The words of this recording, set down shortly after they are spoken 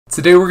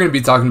Today we're going to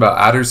be talking about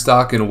ATER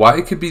Stock and why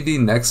it could be the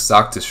next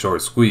stock to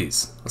short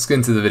squeeze. Let's get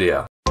into the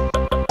video.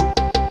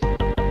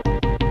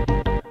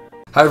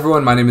 Hi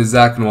everyone, my name is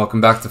Zach and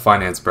welcome back to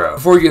Finance Bro.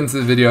 Before we get into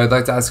the video, I'd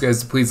like to ask you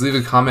guys to please leave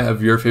a comment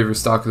of your favorite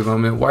stock of the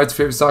moment, why it's your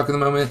favorite stock of the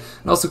moment,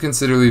 and also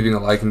consider leaving a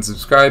like and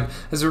subscribe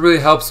as it really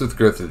helps with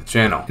growth of the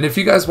channel. And if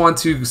you guys want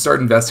to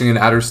start investing in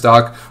ATER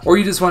Stock, or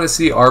you just want to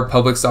see our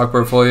public stock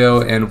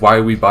portfolio and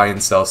why we buy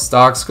and sell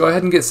stocks, go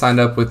ahead and get signed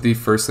up with the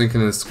first link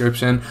in the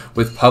description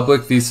with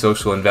Public, the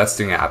social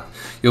investing app.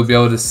 You'll be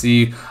able to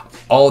see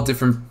all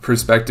different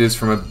perspectives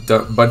from a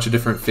bunch of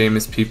different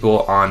famous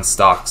people on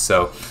stocks.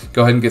 So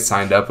go ahead and get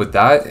signed up with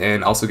that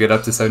and also get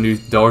up to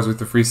 $70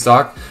 worth of free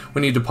stock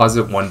when you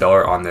deposit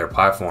 $1 on their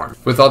platform.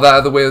 With all that out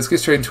of the way, let's get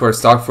straight into our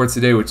stock for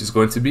today, which is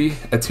going to be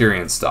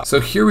Aterian Stock. So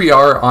here we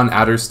are on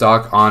ATER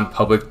Stock on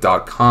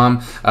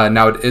public.com.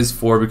 Now it is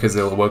 4 because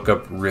I woke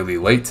up really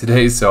late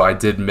today, so I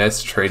did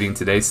miss trading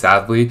today,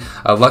 sadly.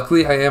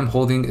 Luckily, I am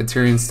holding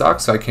Aterian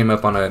Stock, so I came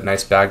up on a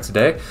nice bag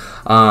today.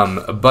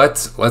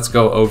 But let's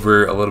go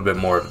over a little bit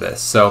more of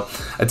this. So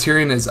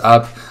Aterian is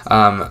up.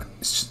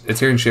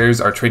 Aterian shares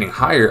are trading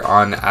higher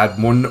on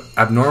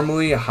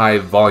abnormally high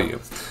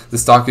volume. The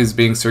stock is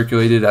being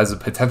circulated as a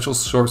potential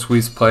short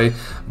squeeze play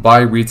by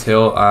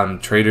retail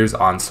traders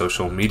on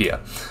social media.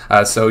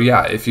 So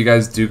yeah, if you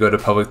guys do go to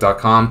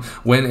public.com,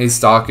 when a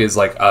stock is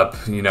like up,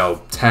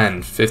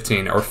 10,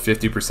 15, or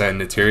 50% in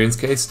Aterian's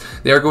case,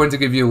 they are going to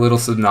give you a little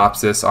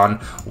synopsis on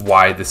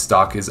why the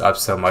stock is up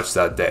so much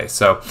that day.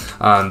 So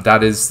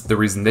that is the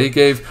reason they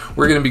gave.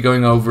 We're going to be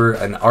going over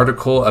an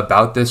article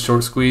about this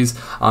short squeeze,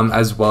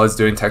 as well as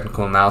doing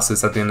technical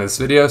analysis at the end of this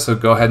video. So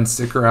go ahead and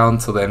stick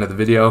around till the end of the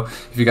video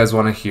if you guys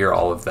want to hear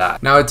all of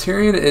that. Now,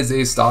 Aterian is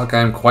a stock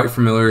I am quite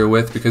familiar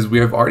with because we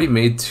have already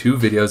made 2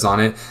 videos on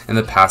it in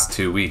the past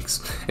 2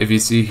 weeks. If you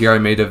see here, I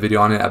made a video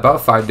on it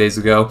about 5 days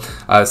ago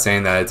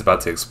saying that it's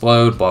about to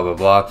explode, blah, blah,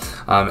 blah.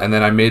 And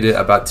then I made it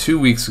about 2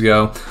 weeks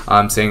ago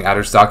saying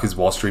ATER Stock is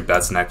Wall Street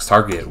Bet's next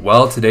target.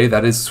 Well, today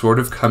that is sort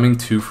of coming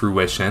to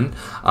fruition.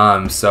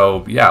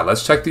 So yeah,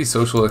 let's check the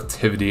social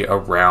activity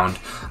around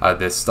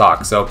this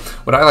stock. So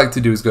what I like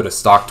to do is go to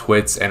stock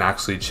twits and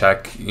actually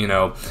check,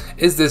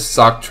 is this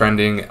stock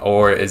trending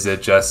or is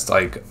it just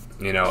like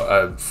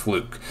a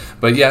fluke?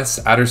 But yes,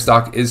 ATER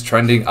Stock is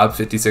trending up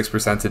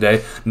 56%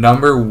 today,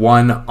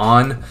 #1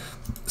 on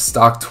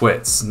stock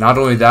twits. Not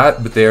only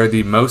that, but they are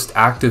the most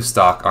active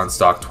stock on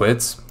stock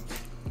twits.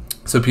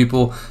 So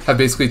people have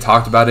basically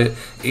talked about it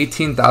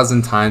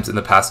 18,000 times in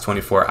the past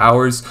 24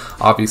 hours,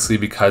 obviously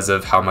because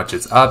of how much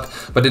it's up,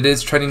 but it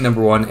is trending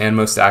 #1 and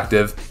most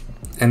active.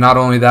 And not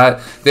only that,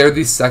 they're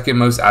the second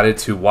most added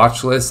to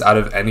watch lists out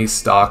of any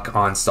stock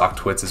on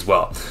StockTwits as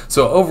well.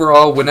 So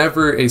overall,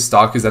 whenever a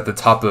stock is at the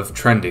top of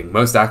trending,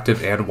 most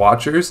active and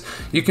watchers,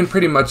 you can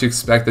pretty much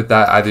expect that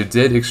that either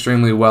did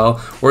extremely well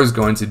or is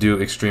going to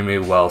do extremely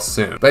well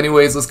soon. But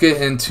anyways, let's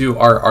get into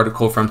our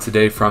article from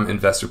today from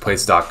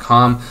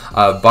investorplace.com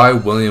by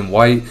William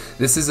White.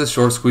 This is a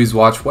short squeeze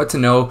watch, what to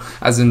know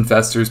as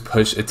investors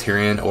push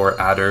Aterian or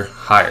ATER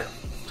higher.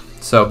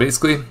 So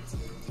basically,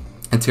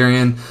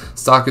 Aterian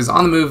stock is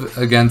on the move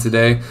again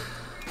today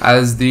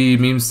as the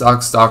meme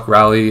stock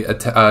rally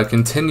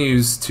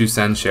continues to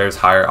send shares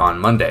higher on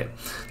Monday.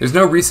 There's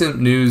no recent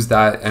news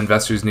that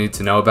investors need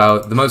to know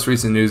about. The most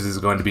recent news is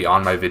going to be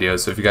on my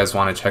videos, so if you guys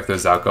want to check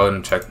those out,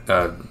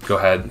 go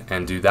ahead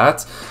and do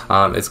that.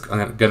 It's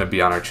going to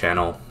be on our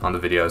channel on the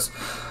videos.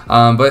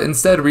 But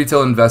instead,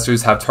 retail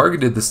investors have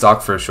targeted the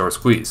stock for a short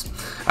squeeze.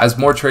 As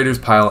more traders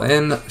pile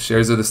in,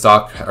 shares of the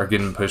stock are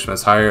getting pushed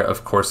much higher.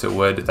 Of course it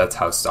would, that's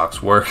how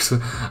stocks works.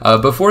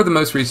 Before the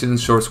most recent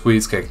short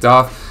squeeze kicked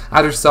off,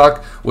 ATER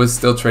Stock was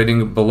still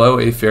trading below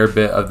a fair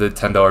bit of the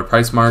 $10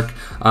 price mark.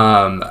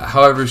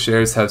 However,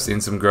 shares have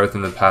seen some growth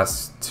in the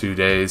past 2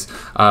 days.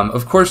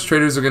 Of course,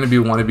 traders are going to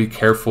want to be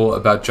careful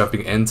about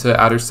jumping into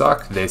ATER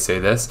Stock. They say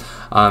this.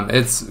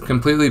 It's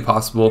completely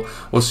possible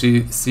we'll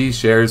see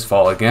shares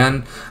fall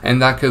again,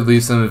 and that could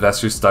leave some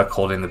investors stuck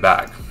holding the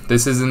bag.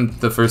 This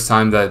isn't the first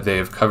time that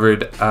they've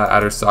covered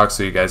ATER Stock,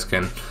 so you guys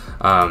can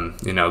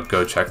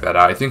go check that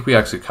out. I think we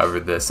actually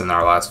covered this in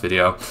our last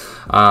video,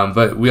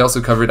 but we also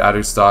covered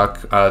ATER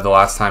Stock the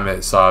last time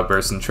it saw a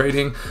burst in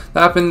trading.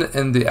 That happened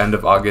in the end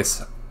of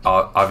August.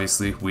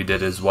 Obviously, we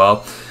did as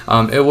well.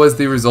 It was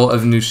the result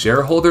of a new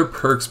shareholder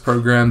perks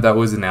program that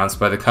was announced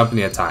by the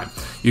company at the time.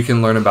 You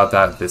can learn about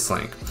that at this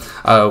link.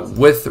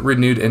 With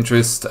renewed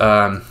interest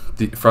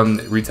from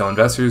retail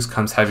investors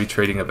comes heavy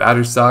trading of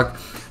ATER Stock.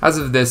 As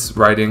of this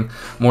writing,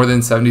 more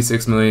than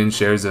 76 million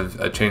shares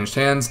have changed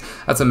hands.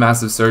 That's a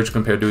massive surge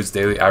compared to its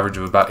daily average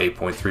of about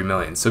 8.3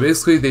 million. So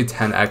basically, they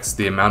 10x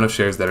the amount of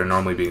shares that are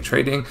normally being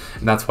trading,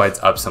 and that's why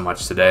it's up so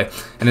much today.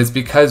 And it's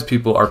because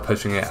people are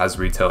pushing it as a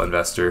retail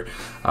investor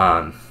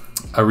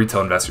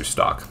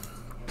stock.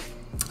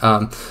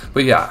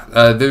 But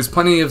yeah, there's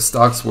plenty of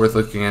stocks worth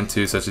looking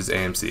into, such as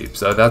AMC.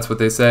 So that's what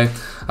they say.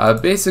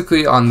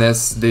 Basically on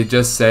this, they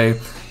just say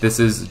this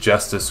is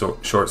just a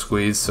short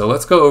squeeze. So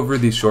let's go over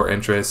the short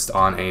interest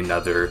on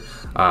another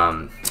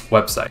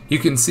website. You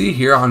can see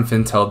here on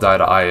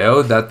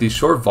fintel.io that the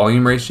short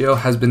volume ratio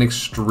has been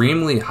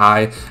extremely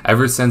high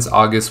ever since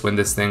August, when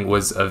this thing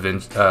was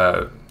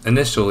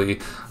initially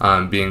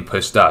being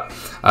pushed up.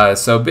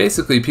 So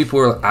basically people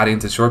were adding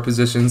to short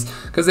positions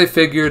because they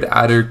figured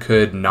ATER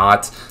could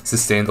not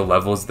sustain the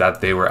levels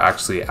that they were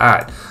actually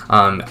at.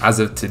 As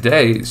of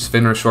today,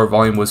 FINRA short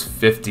volume was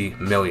 50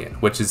 million,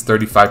 which is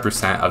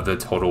 35% of the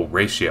total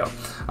ratio.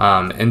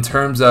 In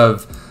terms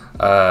of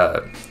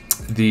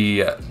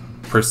the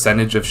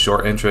percentage of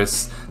short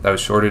interest that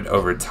was shorted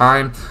over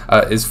time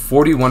is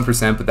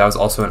 41%, but that was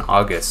also in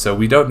August. So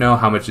we don't know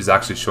how much is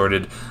actually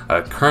shorted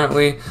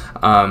currently.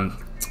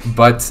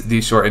 But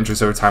the short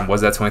interest over time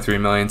was at 23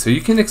 million. So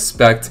you can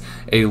expect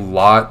a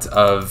lot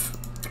of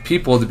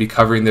people to be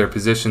covering their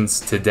positions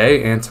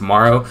today and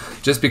tomorrow,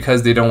 just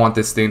because they don't want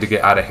this thing to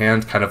get out of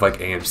hand, kind of like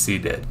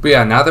AMC did. But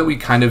yeah, now that we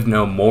kind of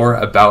know more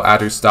about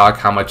ATER stock,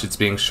 how much it's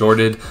being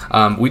shorted,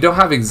 we don't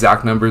have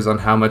exact numbers on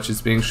how much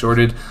it's being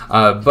shorted,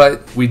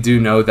 but we do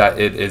know that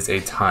it is a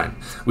ton.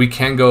 We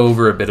can go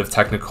over a bit of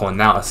technical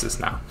analysis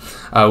now.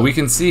 We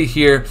can see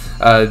here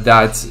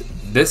that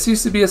this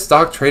used to be a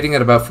stock trading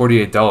at about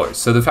 $48.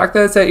 So the fact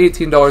that it's at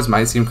 $18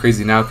 might seem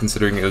crazy now,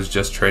 considering it was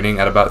just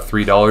trading at about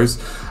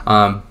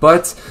 $3.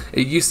 But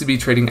it used to be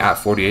trading at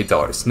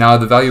 $48. Now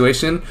the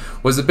valuation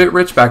was a bit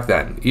rich back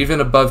then. Even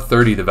above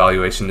 30, the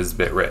valuation is a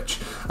bit rich.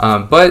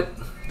 But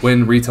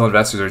when retail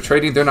investors are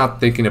trading, they're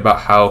not thinking about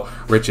how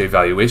rich a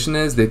valuation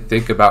is. They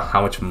think about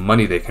how much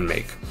money they can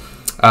make.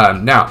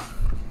 Now,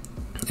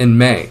 in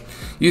May,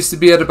 used to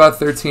be at about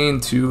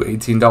 $13 to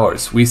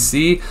 $18. We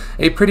see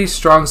a pretty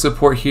strong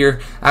support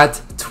here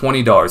at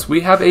 $20.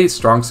 We have a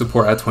strong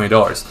support at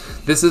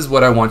 $20. This is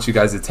what I want you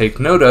guys to take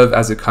note of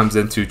as it comes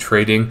into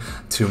trading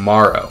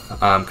tomorrow,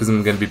 because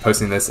I'm going to be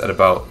posting this at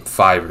about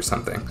 5 or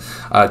something.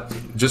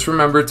 Just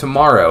remember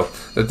tomorrow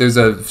that there's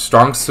a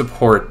strong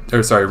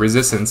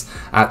resistance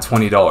at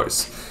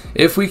 $20.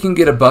 If we can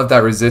get above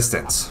that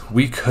resistance,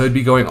 we could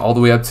be going all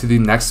the way up to the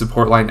next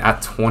support line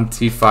at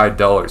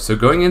 $25. So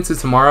going into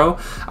tomorrow,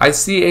 I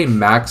see a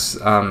max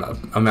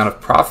amount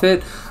of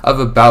profit of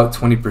about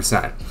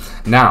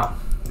 20%. Now,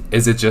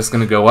 is it just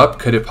going to go up?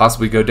 Could it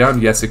possibly go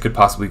down? Yes, it could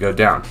possibly go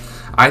down.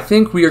 I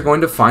think we are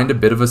going to find a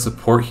bit of a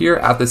support here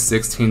at the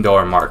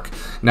 $16 mark.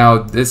 Now,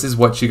 this is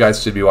what you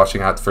guys should be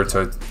watching out for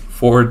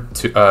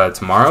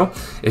tomorrow.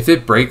 If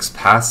it breaks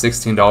past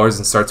 $16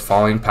 and starts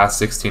falling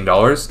past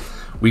 $16,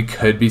 we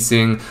could be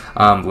seeing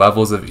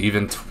levels of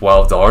even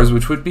 $12,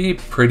 which would be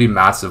pretty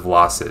massive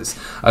losses.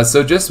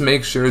 So just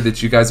make sure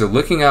that you guys are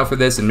looking out for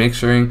this and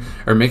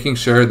making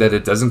sure that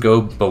it doesn't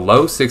go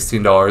below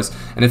 $16.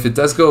 And if it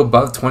does go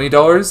above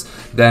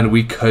 $20, then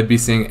we could be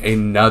seeing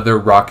another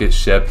rocket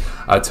ship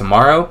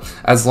tomorrow,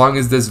 as long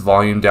as this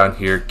volume down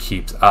here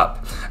keeps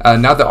up.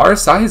 Now the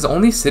RSI is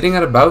only sitting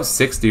at about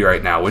 60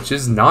 right now, which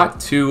is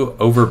not too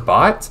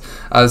overbought.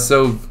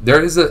 So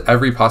there is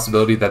every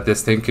possibility that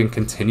this thing can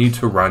continue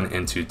to run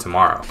into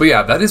tomorrow. But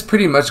yeah, that is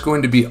pretty much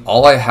going to be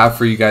all I have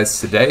for you guys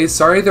today.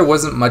 Sorry there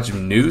wasn't much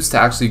news to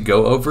actually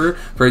go over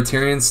for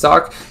Aterian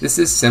stock. This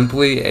is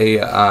simply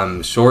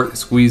a short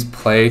squeeze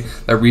play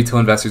that retail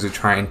investors are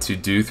trying to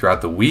do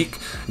throughout the week.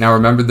 Now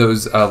remember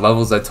those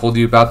levels I told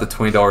you about, the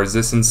 $20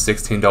 resistance,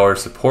 $16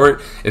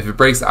 support. If it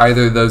breaks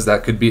either of those,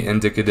 that could be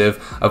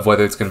indicative of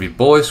whether it's going to be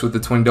bullish with the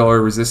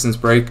 $20 resistance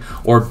break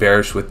or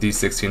bearish with the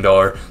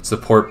 $16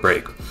 support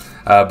break.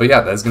 But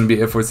yeah, that's going to be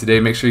it for today.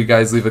 Make sure you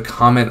guys leave a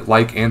comment,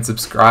 like, and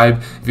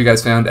subscribe if you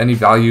guys found any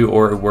value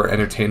or were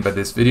entertained by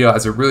this video,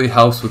 as it really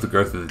helps with the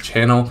growth of the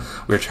channel.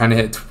 We're trying to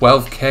hit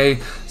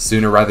 12K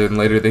sooner rather than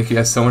later. Thank you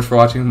guys so much for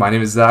watching. My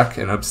name is Zach,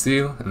 and I hope to see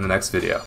you in the next video.